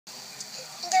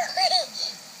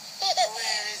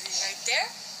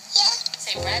Yeah.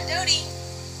 Say Brad Doty.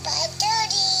 Brad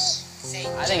Doty. Say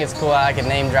I think it's cool how I can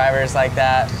name drivers like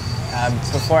that.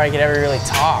 Before I could ever really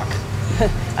talk,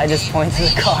 I just point to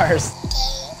the cars.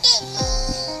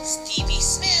 Stevie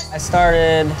Smith. I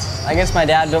started, I guess my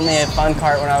dad built me a fun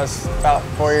cart when I was about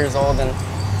 4 years old and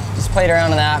just played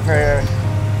around in that for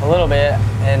a little bit.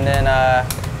 And then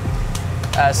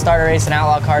started racing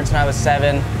outlaw karts when I was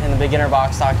 7 in the beginner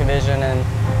box stock division and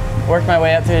worked my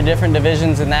way up through the different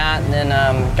divisions in that, and then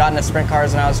got into sprint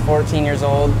cars when I was 14 years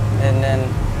old, and then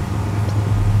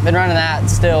been running that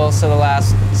still, so the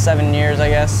last 7 years, I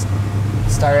guess.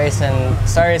 Started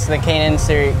racing the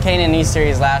K&N East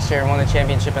Series last year and won the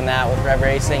championship in that with Rev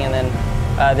Racing, and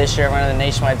then this year I'm running the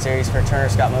Nationwide Series for Turner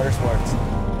Scott Motorsports.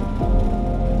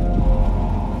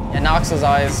 And Knoxville's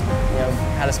always,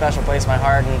 had a special place in my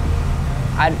heart, and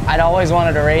I'd always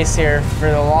wanted to race here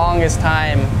for the longest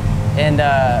time, and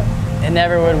it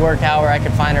never would work out where I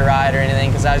could find a ride or anything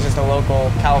because I was just a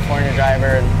local California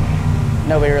driver, and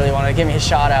nobody really wanted to give me a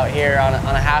shot out here on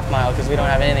a half mile because we don't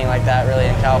have anything like that really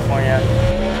in California.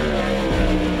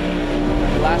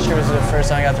 Last year was the first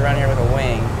time I got to run here with a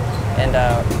wing, and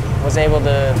was able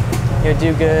to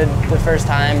do good the first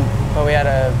time, but we had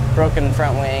a broken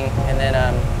front wing, and then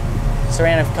so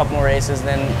ran a couple more races.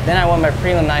 Then I won my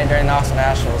prelim night during Knoxville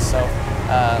Nationals, so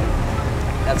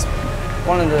that's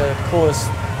one of the coolest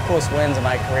wins of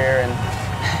my career. And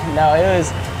no,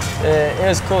 it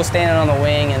was cool standing on the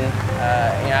wing and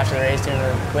after the race doing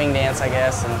the wing dance, I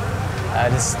guess,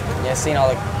 and just seeing all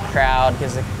the crowd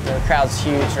because the crowd's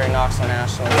huge during Knoxville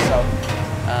Nationals. So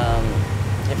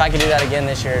if I could do that again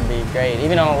this year, it'd be great.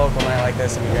 Even on a local night like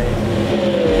this, it'd be great.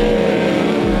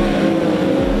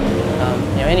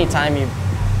 Anytime you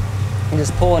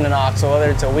just pull into Knoxville,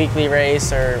 whether it's a weekly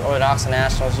race or the Knoxville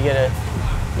Nationals, you get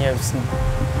some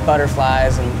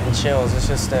butterflies and chills. It's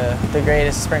just the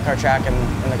greatest sprint car track in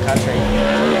the country.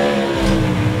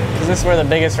 Because this is where the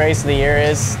biggest race of the year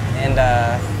is, and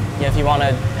if you want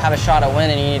to have a shot at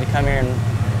winning, you need to come here and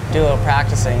do a little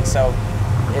practicing. So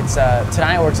it's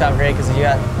tonight works out great because you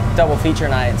got double feature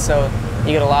night, so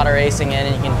you get a lot of racing in,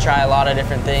 and you can try a lot of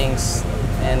different things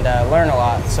and learn a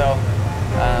lot. So.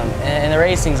 And the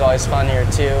racing's always fun here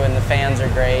too, and the fans are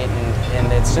great,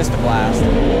 and it's just a blast.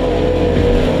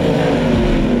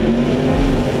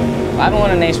 I haven't won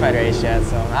a nationwide race yet,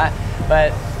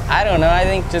 but I don't know. I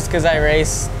think just because I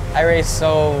race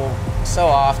so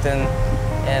often,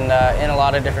 and in a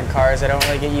lot of different cars, I don't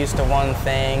really get used to one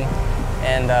thing,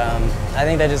 and I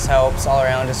think that just helps all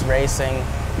around. Just racing,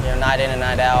 night in and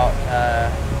night out.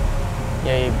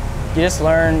 You just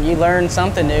learn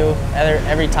something new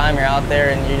every time you're out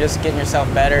there, and you're just getting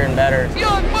yourself better and better.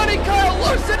 Young Money Kyle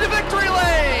Larson to victory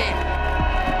lane!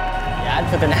 Yeah, I'd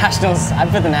put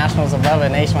the Nationals above a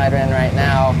nationwide run right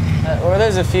now. Or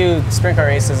there's a few sprint car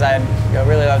races I'd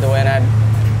really love to win.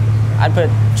 I'd put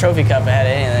Trophy Cup ahead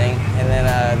of anything, and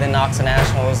then Knoxville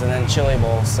Nationals, and then Chili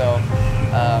Bowl. So,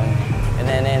 and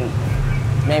then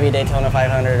maybe Daytona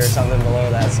 500 or something below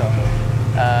that. So,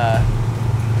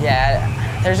 yeah.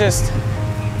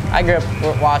 I grew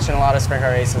up watching a lot of sprint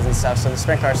car races and stuff, so the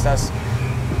sprint car stuff's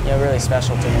really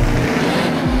special to me.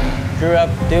 Grew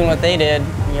up doing what they did,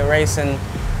 racing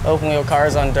open wheel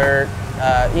cars on dirt.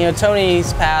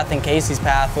 Tony's path and Casey's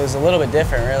path was a little bit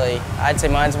different, really. I'd say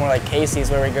mine's more like Casey's,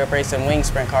 where we grew up racing wing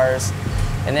sprint cars,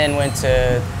 and then went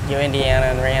to Indiana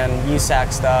and ran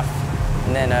USAC stuff,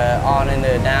 and then on into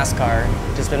NASCAR.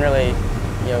 Just been really,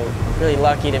 really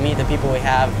lucky to meet the people we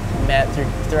have met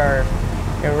through our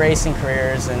racing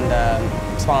careers, and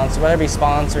whether it be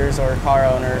sponsors or car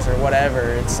owners or whatever,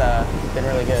 it's been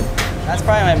really good. That's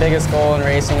probably my biggest goal in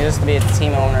racing, is just to be a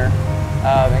team owner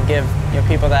and give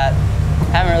people that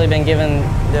haven't really been given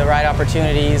the right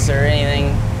opportunities or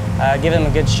anything, give them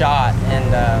a good shot, and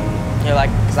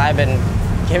because I've been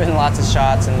given lots of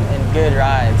shots and good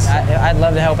rides. I'd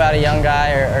love to help out a young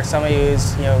guy or somebody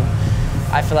who's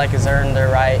I feel like has earned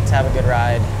their right to have a good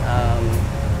ride.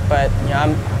 But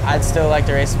I'd still like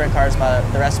to race sprint cars by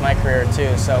the rest of my career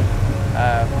too. So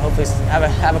hopefully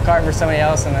have a car for somebody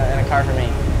else and a car for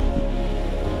me.